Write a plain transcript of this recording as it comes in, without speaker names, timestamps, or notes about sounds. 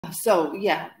So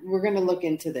yeah, we're going to look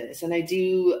into this. And I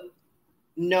do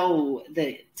know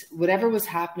that whatever was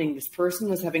happening, this person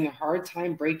was having a hard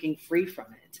time breaking free from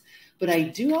it. But I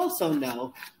do also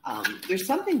know there's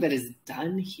something that is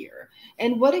done here.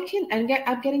 And what it can,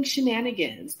 I'm getting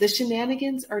shenanigans. The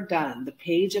shenanigans are done. The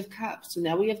Page of Cups. So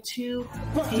now we have two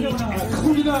Page of Cups.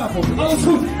 Goedenavond, alles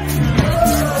goed?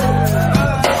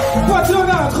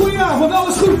 Goedenavond,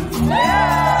 alles goed?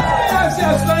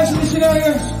 Juist, wij zijn de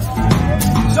Shenanigans.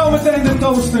 Zometeen de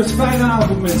toasters. Fijne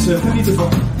avond mensen, geniet ervan.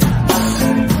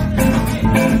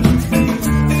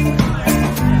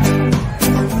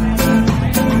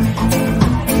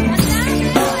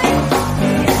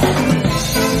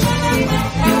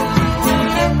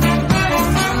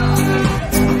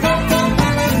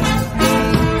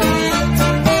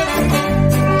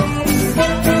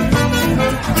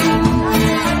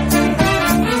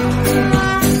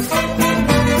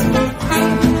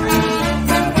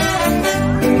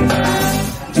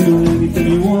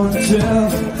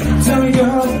 Tell me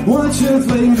girl, what's your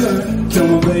flavor?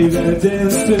 Come on baby,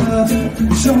 dance still.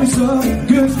 Show me some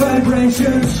good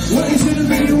vibrations. Why should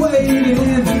I be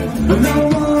waiting? No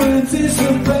more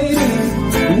anticipating.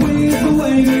 We've been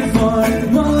waiting for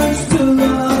much too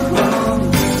long.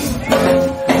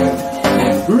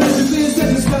 Recipes that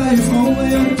the sky is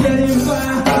only on getting by.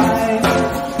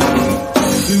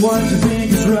 Do what you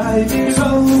think is right, so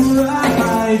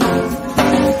right.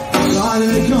 Why did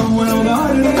they come? Well,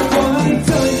 why did they come? I ain't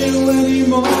telling you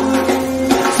anymore.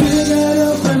 Sit that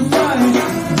up and fight.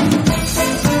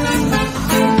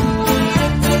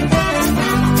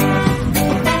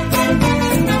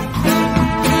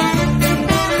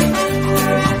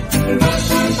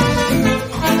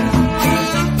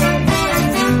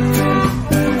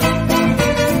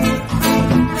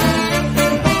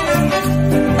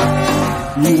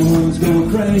 You always go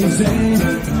crazy.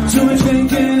 Too much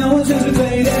thinking, always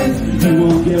hesitating. You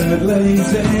won't get it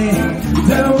lazy.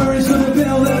 That worries gonna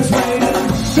build us waiting.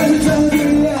 Every time you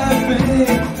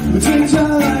laughing, but change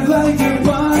our life like a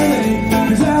party.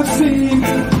 Cause I've seen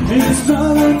it's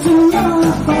not too long.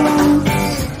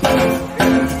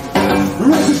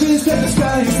 Recipes that the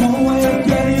sky is one way of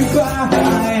getting by.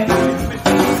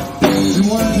 And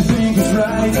what you think is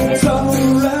right, so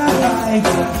right.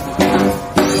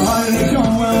 Why did they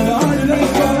come? Well, why did they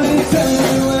come? I ain't telling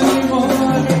you anymore.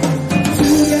 To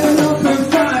get up and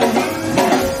fight.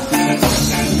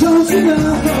 Don't you know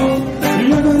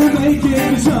you're gonna make it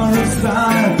 'cause you're a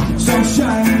star. So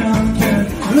shine on, kid.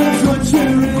 That's what you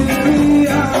really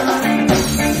are.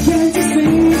 Can't you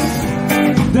see?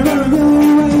 There are a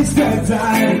million ways to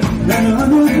die. And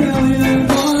 100 million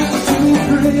more to be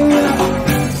free.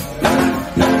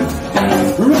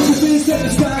 Recipes that the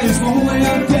sky is one way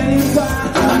of getting by.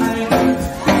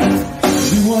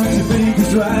 Do what you think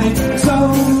is right, so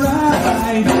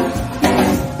right.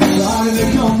 Why did they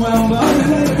come? Well, why did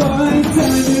they go? I ain't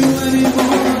telling you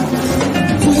anymore.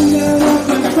 To get up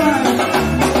and fight.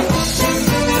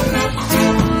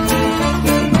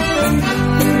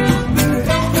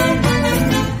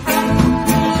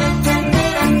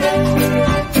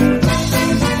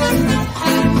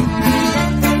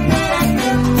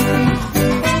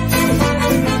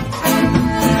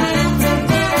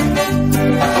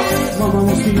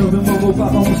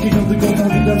 Papa mosquito to go down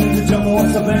the jungle.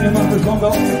 What's up banging my first bongo?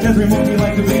 Every monkey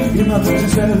like to be in my boots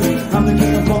instead of me. I'm the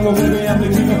king of bongo, baby, I'm the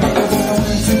king of bongo. Bongo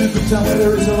into the big town where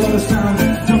there is a lot of sound.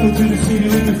 Jungle to the city,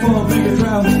 looking for a bigger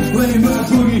crowd. Playing my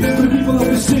boogie for the people of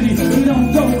the city. They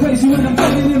don't go crazy when I'm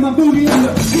banging in my boogie. I'm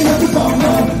the king of the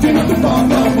bongo, king of the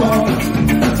bongo, bongo.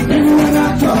 Everywhere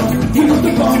I come, king of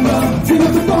the bongo, king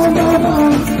of the bongo,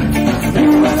 bongo.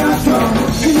 Everywhere I come,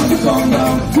 king of the bongo,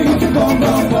 king of the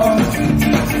bongo, bongo.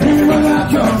 Everywhere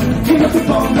I come, king of the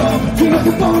bongo, king of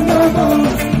the bongo, bongo.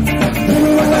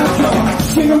 Everywhere I come,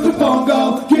 king of the bongo,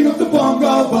 king of the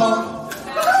bongo, bongo.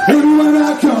 Everywhere I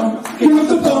come, king of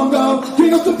the bongo,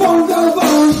 king of the bongo,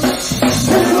 bongo.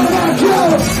 Everywhere I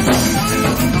come.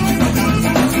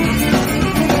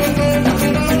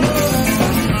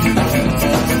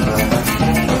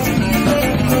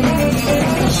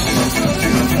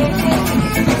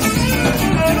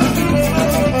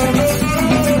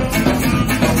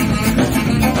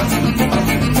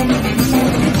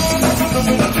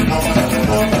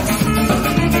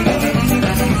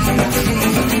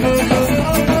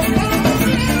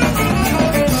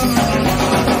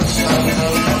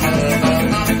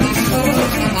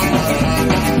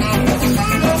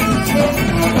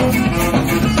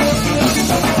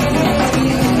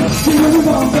 King of the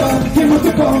bongo, king of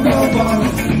the bongo, bongo.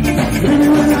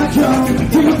 Everywhere I come.